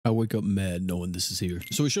I wake up mad knowing this is here.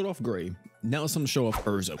 So we showed off Gray. Now it's time to show off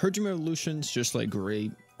Erza. Her dream evolutions, just like Gray,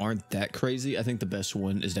 aren't that crazy. I think the best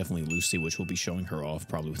one is definitely Lucy, which we'll be showing her off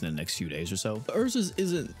probably within the next few days or so. But Erza's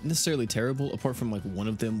isn't necessarily terrible, apart from like one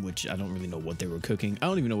of them, which I don't really know what they were cooking. I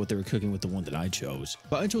don't even know what they were cooking with the one that I chose.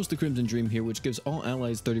 But I chose the Crimson Dream here, which gives all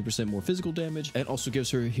allies 30% more physical damage and also gives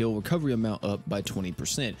her heal recovery amount up by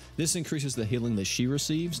 20%. This increases the healing that she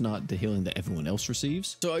receives, not the healing that everyone else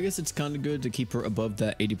receives. So I guess it's kind of good to keep her above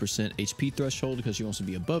that 80% HP threshold, because she wants to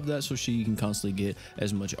be above that so she can constantly get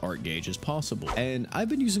as much art gauge as possible. And I've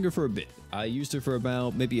been using her for a bit. I used her for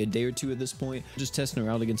about maybe a day or two at this point, just testing her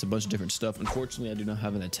out against a bunch of different stuff. Unfortunately, I do not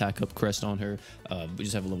have an attack up crest on her. We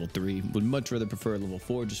just have a level 3. Would much rather prefer a level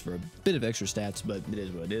 4 just for a bit of extra stats, but it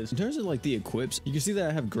is what it is. In terms of like the equips, you can see that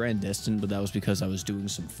I have Grand Destin, but that was because I was doing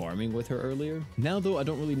some farming with her earlier. Now though, I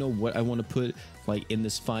don't really know what I want to put like in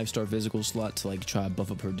this 5-star physical slot to like try to buff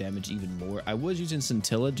up her damage even more. I was using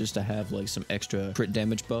Scintilla just to have like some extra crit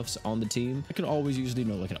damage buffs on the team. I could always use, you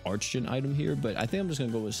know, like an Archgen item here, but I think I'm just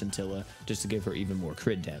gonna go with Scintilla just to give her even more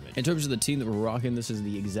crit damage. In terms of the team that we're rocking, this is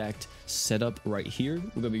the exact setup right here.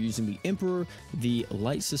 We're gonna be using the Emperor, the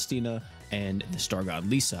Light Sistina, and the Star God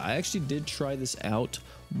Lisa. I actually did try this out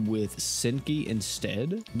with Senki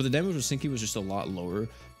instead, but the damage with Senki was just a lot lower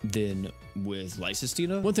than with Light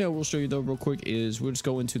Sistina. One thing I will show you though real quick is we'll just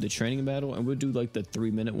go into the training battle and we'll do like the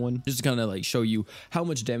 3-minute one just to kind of like show you how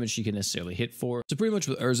much damage she can necessarily hit for. So pretty much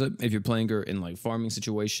with Erza, if you're playing her in like farming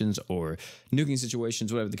situations or nuking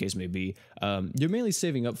situations, whatever the case may be, you're mainly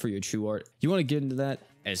saving up for your true art. You want to get into that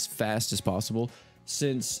as fast as possible,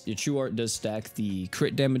 since your true art does stack the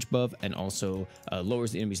crit damage buff and also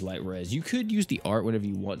lowers the enemy's light res. You could use the art whenever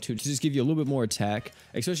you want to just give you a little bit more attack,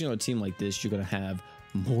 especially on a team like this. You're going to have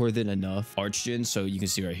more than enough Archgen, so you can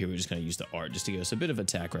see right here we're just going to use the art just to give us a bit of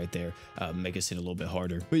attack right there, make us hit a little bit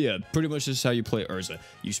harder. But yeah, pretty much this is how you play Erza.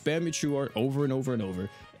 You spam your true art over and over and over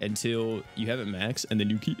until you have it max, and then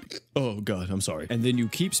you keep, oh god, I'm sorry, and then you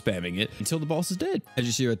keep spamming it until the boss is dead. As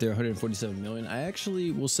you see right there, 147 million. I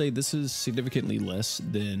actually will say this is significantly less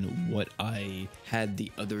than what I had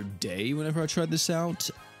the other day whenever I tried this out.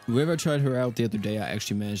 Whenever I tried her out the other day, I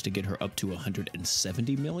actually managed to get her up to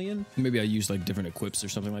 170 million. Maybe I used like different equips or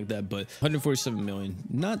something like that, but 147 million,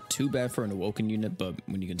 not too bad for an awoken unit, but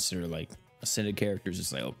when you consider like ascended characters,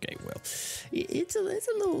 it's like, okay, well, it's a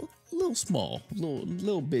little small,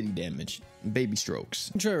 little bitty damage, baby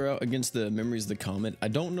strokes. Try her out against the Memories of the Comet. I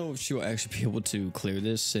don't know if she'll actually be able to clear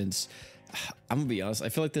this, since I'm gonna be honest, I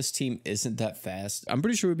feel like this team isn't that fast. I'm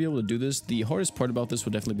pretty sure we'll be able to do this. The hardest part about this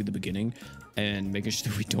will definitely be the beginning and making sure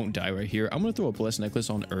that we don't die right here. I'm gonna throw a Blessed Necklace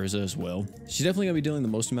on Erza as well. She's definitely gonna be dealing the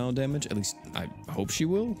most amount of damage, at least I hope she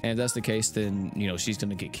will. And if that's the case, then, you know, she's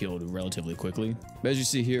gonna get killed relatively quickly. But as you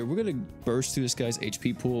see here, we're gonna burst through this guy's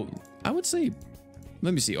HP pool. I would say,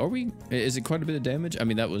 let me see, is it quite a bit of damage? I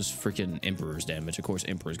mean, that was freaking Emperor's damage. Of course,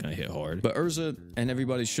 Emperor's gonna hit hard. But Erza and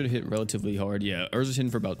everybody should hit relatively hard. Yeah, Erza's hitting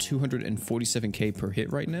for about 247k per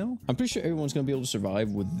hit right now. I'm pretty sure everyone's gonna be able to survive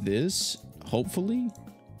with this, hopefully.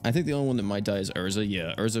 I think the only one that might die is Erza.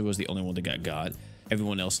 Yeah, Erza was the only one that got.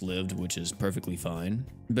 Everyone else lived, which is perfectly fine.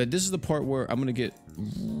 But this is the part where I'm gonna get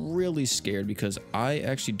really scared, because I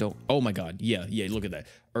actually don't, oh my god, yeah, look at that.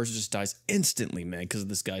 Erza just dies instantly, man, because of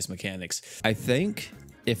this guy's mechanics. I think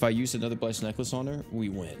if I use another Blessed Necklace on her, we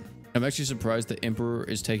win. I'm actually surprised that Emperor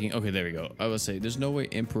is taking, okay, there we go. I would say there's no way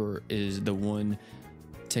Emperor is the one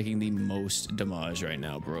taking the most damage right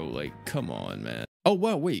now, bro. Like, come on, man. Oh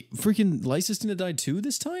wow, wait, freaking Light Sistina died too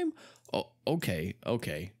this time? Oh, okay.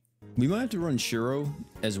 We might have to run Shiro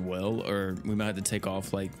as well, or we might have to take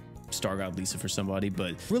off like Star God Lisa for somebody,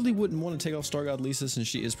 but really wouldn't want to take off Star God Lisa since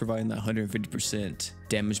she is providing that 150%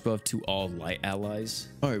 damage buff to all light allies.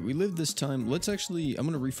 All right, we lived this time. Let's actually, I'm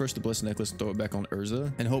going to refresh the Blessed Necklace and throw it back on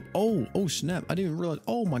Erza and hope, oh snap, I didn't even realize,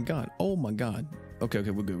 oh my god. Okay,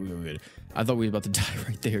 we're good. I thought we were about to die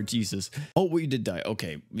right there, Jesus. Oh, we did die.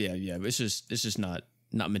 Okay, yeah, it's just not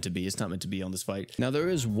meant to be. It's not meant to be on this fight. Now, there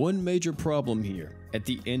is one major problem here. At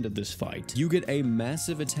the end of this fight, you get a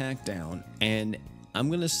massive attack down, and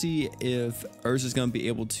I'm gonna see if Erza's gonna be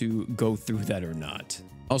able to go through that or not.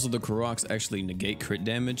 Also, the Karoks actually negate crit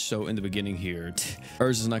damage, so in the beginning here,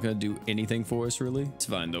 Erza's not gonna do anything for us, really. It's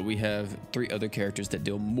fine, though. We have 3 other characters that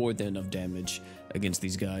deal more than enough damage against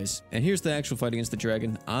these guys. And here's the actual fight against the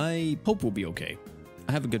dragon. I hope we'll be okay.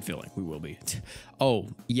 I have a good feeling we will be. Oh,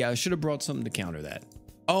 yeah, I should have brought something to counter that.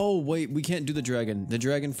 Oh, wait, we can't do the dragon. The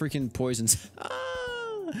dragon freaking poisons.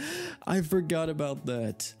 I forgot about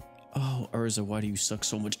that. Oh, Erza, why do you suck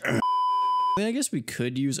so much? I mean, I guess we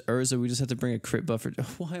could use Erza. We just have to bring a crit buffer.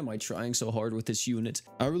 Why am I trying so hard with this unit?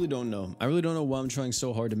 I really don't know. I really don't know why I'm trying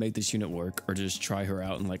so hard to make this unit work or just try her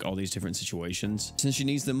out in like all these different situations. Since she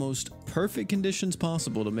needs the most perfect conditions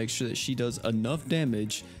possible to make sure that she does enough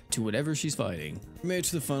damage to whatever she's fighting. We made it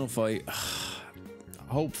to the final fight.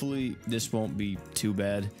 Hopefully this won't be too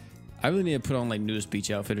bad. I really need to put on like nudist beach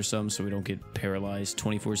outfit or something so we don't get paralyzed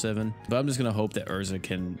 24/7. But I'm just gonna hope that Erza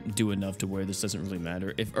can do enough to where this doesn't really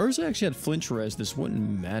matter. If Erza actually had flinch res, this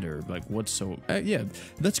wouldn't matter. Like yeah,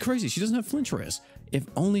 that's crazy. She doesn't have flinch res. If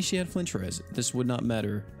only she had flinch res, this would not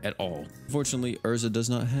matter at all. Unfortunately, Erza does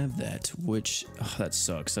not have that, which that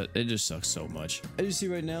sucks. It just sucks so much. As you see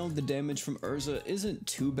right now, the damage from Erza isn't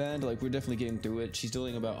too bad. Like we're definitely getting through it. She's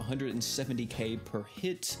dealing about 170k per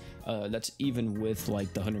hit. That's even with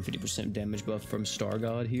like the 150% damage buff from Star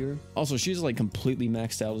God here. Also, she's like completely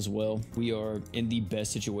maxed out as well. We are in the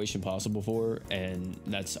best situation possible for her, and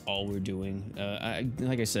that's all we're doing.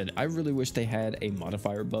 Like I said, I really wish they had a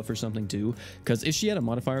modifier buff or something too, because if she had a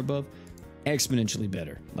modifier buff, exponentially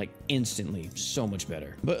better, like instantly so much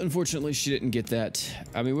better. But unfortunately she didn't get that.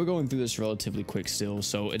 I mean, we're going through this relatively quick still,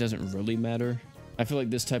 so it doesn't really matter. I feel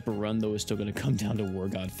like this type of run though is still going to come down to War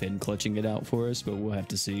God Finn clutching it out for us, but we'll have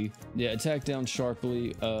to see. Yeah, attack down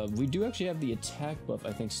sharply. We do actually have the attack buff,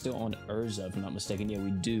 I think, still on Erza, if I'm not mistaken. Yeah,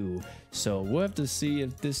 we do. So we'll have to see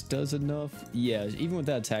if this does enough. Yeah, even with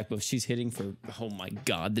that attack buff, she's hitting for, oh my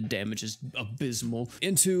god, the damage is abysmal.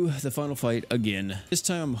 Into the final fight again. This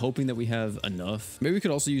time I'm hoping that we have enough. Maybe we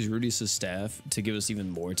could also use Rudius' staff to give us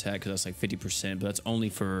even more attack, because that's like 50%, but that's only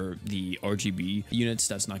for the RGB units.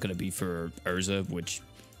 That's not going to be for Erza, which,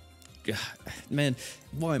 man,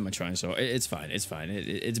 why am I trying so? It's fine. It's fine.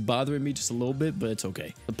 It's bothering me just a little bit, but it's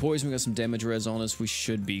okay. The poison, we got some damage res on us. We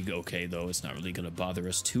should be okay though. It's not really going to bother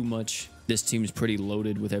us too much. This team's pretty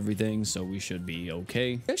loaded with everything, so we should be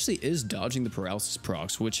okay. It actually is dodging the paralysis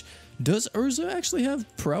procs, which, does Erza actually have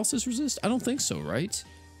paralysis resist? I don't think so, right?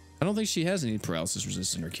 I don't think she has any paralysis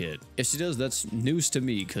resist in her kit. If she does, that's news to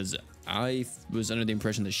me, because I was under the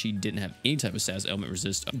impression that she didn't have any type of status element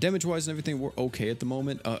resist. Damage-wise and everything, we're okay at the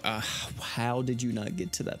moment. How did you not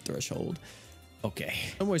get to that threshold? Okay.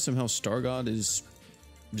 Some way, somehow, Star God is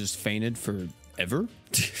just fainted forever.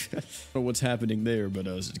 I don't know what's happening there, but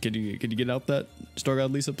can you get out that Star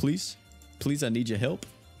God, Lisa, please? Please, I need your help.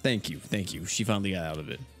 Thank you. Thank you. She finally got out of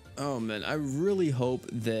it. Oh man, I really hope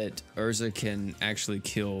that Erza can actually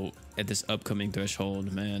kill at this upcoming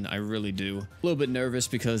threshold, man. I really do. A little bit nervous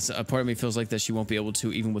because a part of me feels like that she won't be able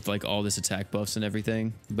to, even with like all this attack buffs and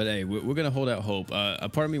everything. But hey, we're gonna hold out hope. A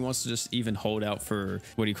part of me wants to just even hold out for,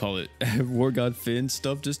 what do you call it, War God Finn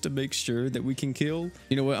stuff, just to make sure that we can kill.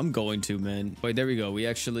 You know what? I'm going to, man. Wait, there we go. We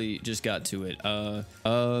actually just got to it.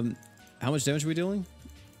 How much damage are we dealing?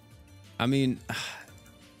 I mean,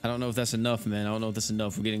 I don't know if that's enough, man. I don't know if that's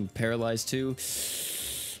enough. We're getting paralyzed too.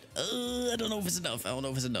 I don't know if it's enough. I don't know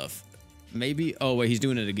if it's enough. Maybe. Oh, wait, he's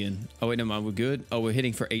doing it again. Oh, wait, never mind. We're good. Oh, we're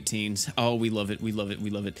hitting for 18s. Oh, we love it. We love it. We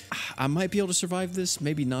love it. I might be able to survive this.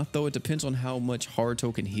 Maybe not, though. It depends on how much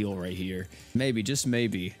Haruto can heal right here. Maybe, just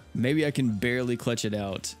maybe. Maybe I can barely clutch it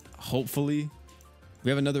out. Hopefully. We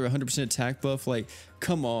have another 100% attack buff. Like,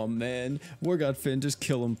 come on, man. War God Finn, just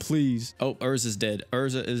kill him, please. Oh, Erza's dead.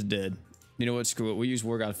 Erza is dead. You know what? Screw it. We used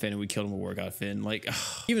War God Finn and we killed him with War God Finn. Like,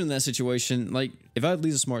 even in that situation, like, if I had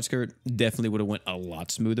Lisa Smart Skirt, definitely would have went a lot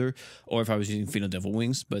smoother. Or if I was using Pheno Devil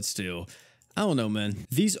Wings, but still, I don't know, man.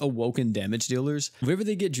 These Awoken damage dealers, whenever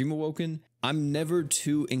they get Dream Awoken, I'm never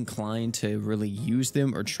too inclined to really use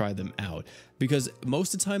them or try them out, because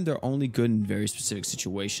most of the time they're only good in very specific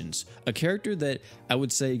situations. A character that I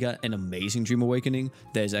would say got an amazing Dream Awakening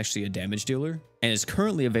that is actually a damage dealer and is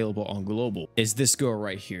currently available on Global is this girl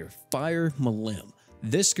right here, Fire Malim.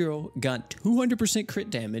 This girl got 200% crit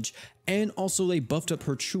damage, and also they buffed up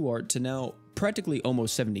her True Art to now practically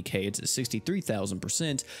almost 70k. It's at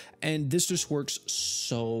 63,000%, and this just works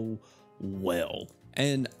so well.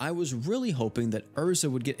 And I was really hoping that Erza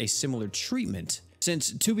would get a similar treatment,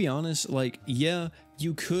 since, to be honest, like, yeah,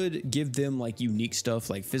 you could give them like unique stuff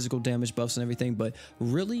like physical damage buffs and everything, but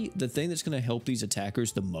really the thing that's going to help these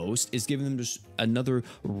attackers the most is giving them just another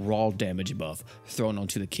raw damage buff thrown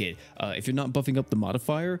onto the kit. If you're not buffing up the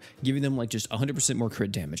modifier, giving them like just 100% more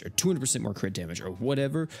crit damage or 200% more crit damage or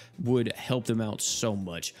whatever would help them out so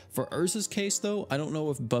much. For Erza's case though, I don't know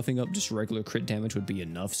if buffing up just regular crit damage would be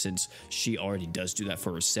enough, since she already does do that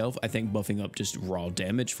for herself. I think buffing up just raw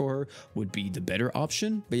damage for her would be the better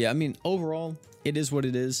option. But yeah, I mean, overall, it is what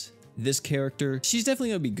it is. This character, she's definitely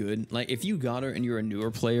gonna be good. Like, if you got her and you're a newer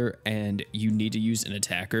player and you need to use an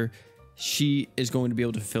attacker, she is going to be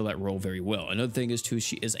able to fulfill that role very well. Another thing is too,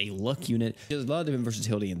 she is a luck unit. She has a lot of different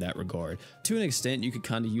versatility in that regard. To an extent, you could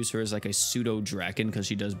kind of use her as like a pseudo Draken because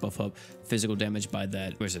she does buff up physical damage by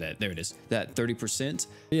that. Where's it at? There it is. That 30%.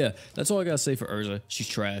 But yeah, that's all I gotta say for Erza. She's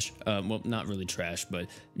trash. Well, not really trash, but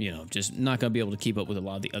you know, just not gonna be able to keep up with a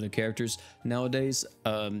lot of the other characters nowadays.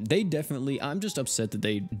 They definitely. I'm just upset that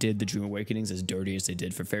they did the Dream Awakenings as dirty as they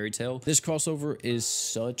did for Fairy Tail. This crossover is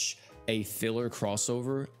such a filler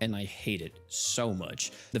crossover, and I hate it so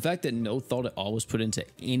much. The fact that no thought at all was put into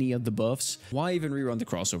any of the buffs, why even rerun the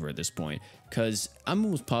crossover at this point? Because I'm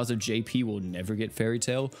almost positive JP will never get Fairy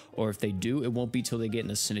Tail, or if they do, it won't be till they get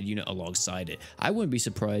an Ascended unit alongside it. I wouldn't be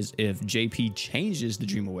surprised if JP changes the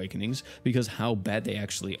Dream Awakenings because how bad they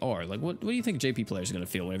actually are. Like, what do you think JP players are going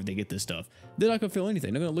to feel whenever they get this stuff? They're not going to feel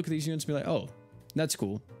anything. They're going to look at these units and be like, oh, that's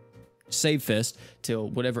cool. Save fest till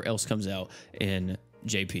whatever else comes out in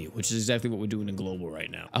JP, which is exactly what we're doing in global right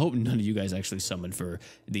now. I hope none of you guys actually summon for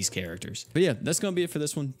these characters. But yeah, that's gonna be it for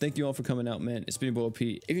this one. Thank you all for coming out, man. It's been your boy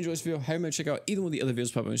P. If you enjoyed this video, highly recommend check out either one of the other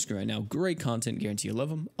videos popping on your screen right now. Great content, guarantee you love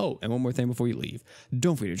them. Oh, and one more thing before you leave.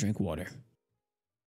 Don't forget to drink water.